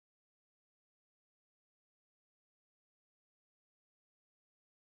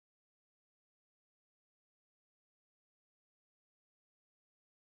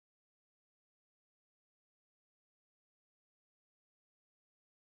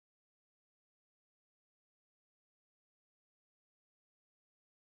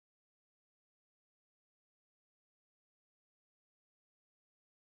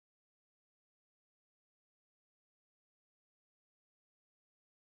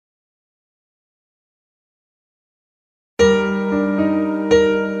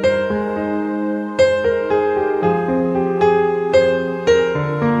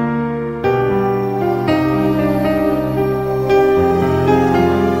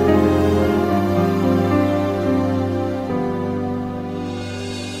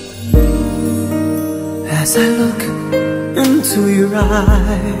As I look into your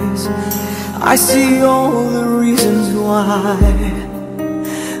eyes, I see all the reasons why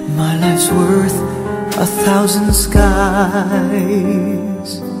my life's worth 1,000 skies.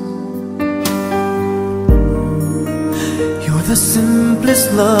 You're the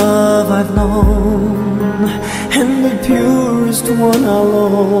simplest love I've known, and the purest one I'll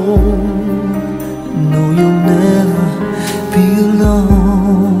own. No, you'll never be alone.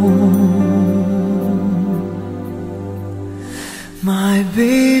 My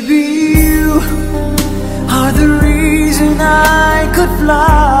baby, you are the reason I could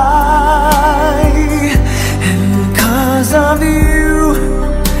fly. And 'cause of you,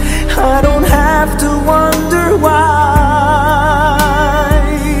 I don't have to wonder why.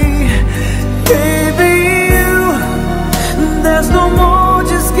 Baby, you, there's no more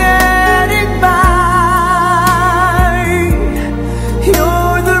just getting by.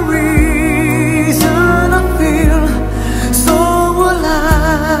 You're the reason I feel so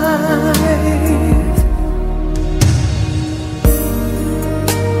alive.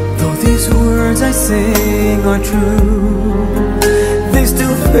 Though these words I sing are true, they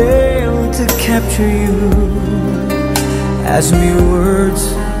still fail to capture you, as mere words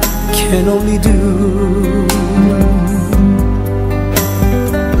can only do.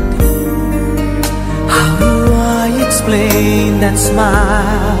 How do I explain that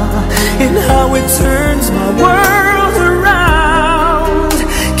smile and how it turns my world around,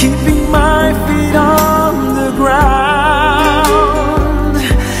 keeping my feet on the ground?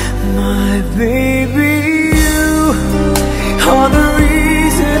 My baby, you are the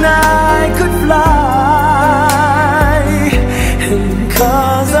reason I could fly. And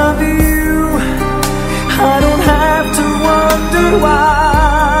 'cause of you, I don't have to wonder why.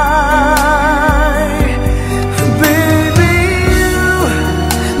 Baby, you,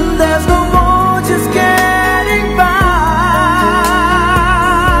 there's no more just getting by.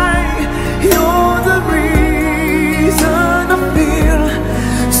 You're the reason I feel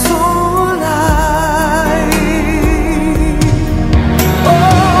so alive.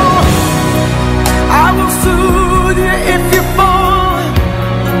 Oh, I will soothe you if you fall.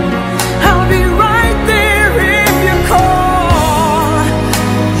 I'll be right there if you call.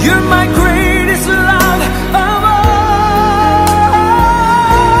 You're my greatest love of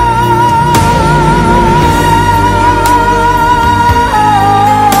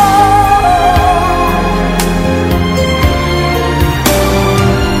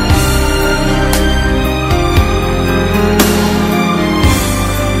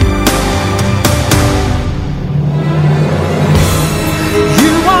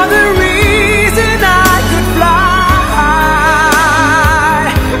You are the reason I could fly.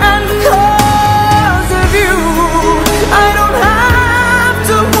 And 'cause of you, I don't have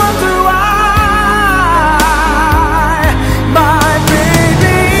to wonder why. My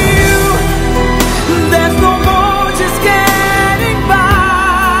baby, you, there's no more just getting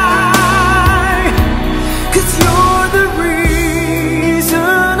by. 'Cause you're the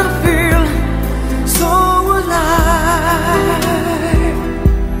reason I feel so alive.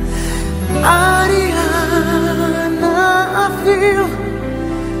 Ariana, I feel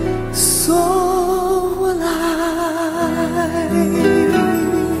so alive.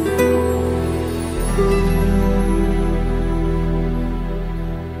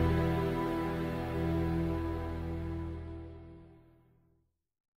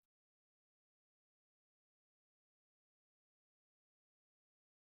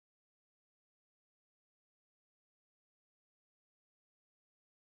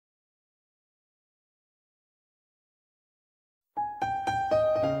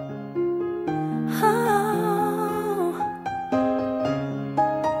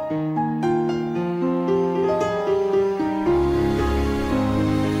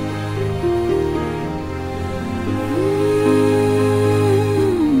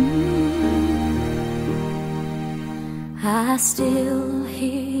 I still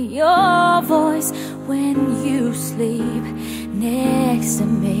hear your voice when you sleep next to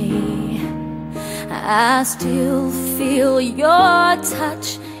me. I still feel your touch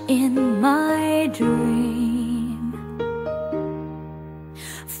in my dream.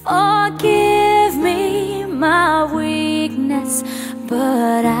 Forgive me my weakness,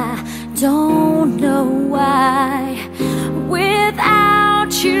 but I don't know why.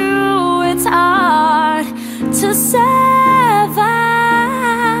 Without you, it's hard to survive.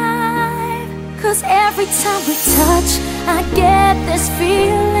 'Cause every time we touch, I get this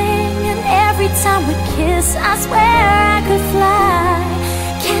feeling. And every time we kiss, I swear I could fly.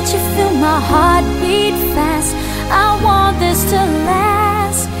 Can't you feel my heart beat fast? I want this to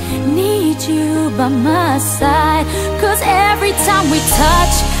last. Need you by my side. 'Cause every time we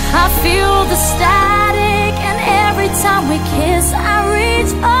touch, I feel the static. And every time we kiss, I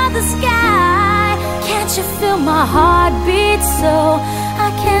reach for the sky. Can't you feel my heartbeat? So I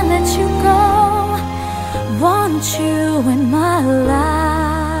can't let you go. Want you in my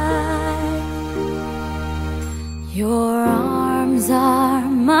life. Your arms are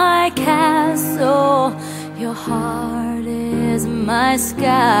my castle, your heart is my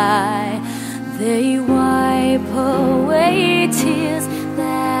sky. They wipe away tears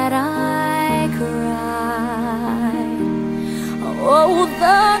that I cry. Oh,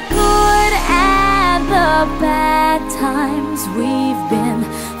 the good and the bad times, we've been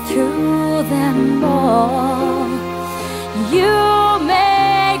through them all. You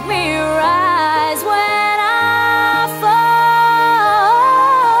make me rise when I fall.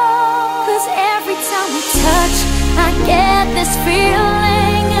 'Cause every time we touch, I get this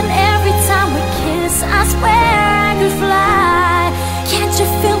feeling. And every time we kiss, I swear I could fly. Can't you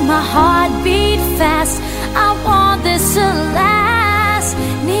feel my heart beat fast? I want this to last.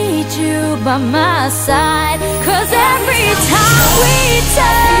 Need you by my side. 'Cause every time we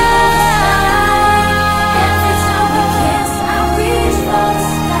touch, every time we kiss, I reach for the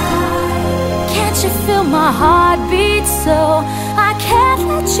sky. Can't you feel my heart beat? So I can't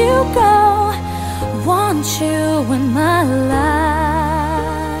let you go. Want you in my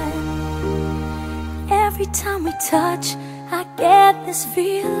life. Every time we touch, I get this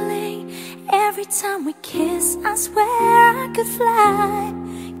feeling. Every time we kiss, I swear I could fly.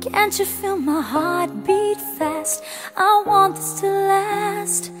 Can't you feel my heart beat fast? I want this to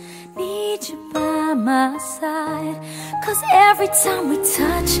last. Need you by my side. 'Cause every time we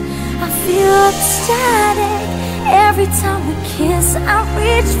touch, I feel the static. Every time we kiss, I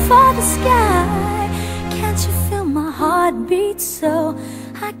reach for the sky. Can't you feel my heart beat? So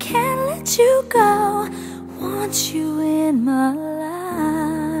I can't let you go. Want you in my life.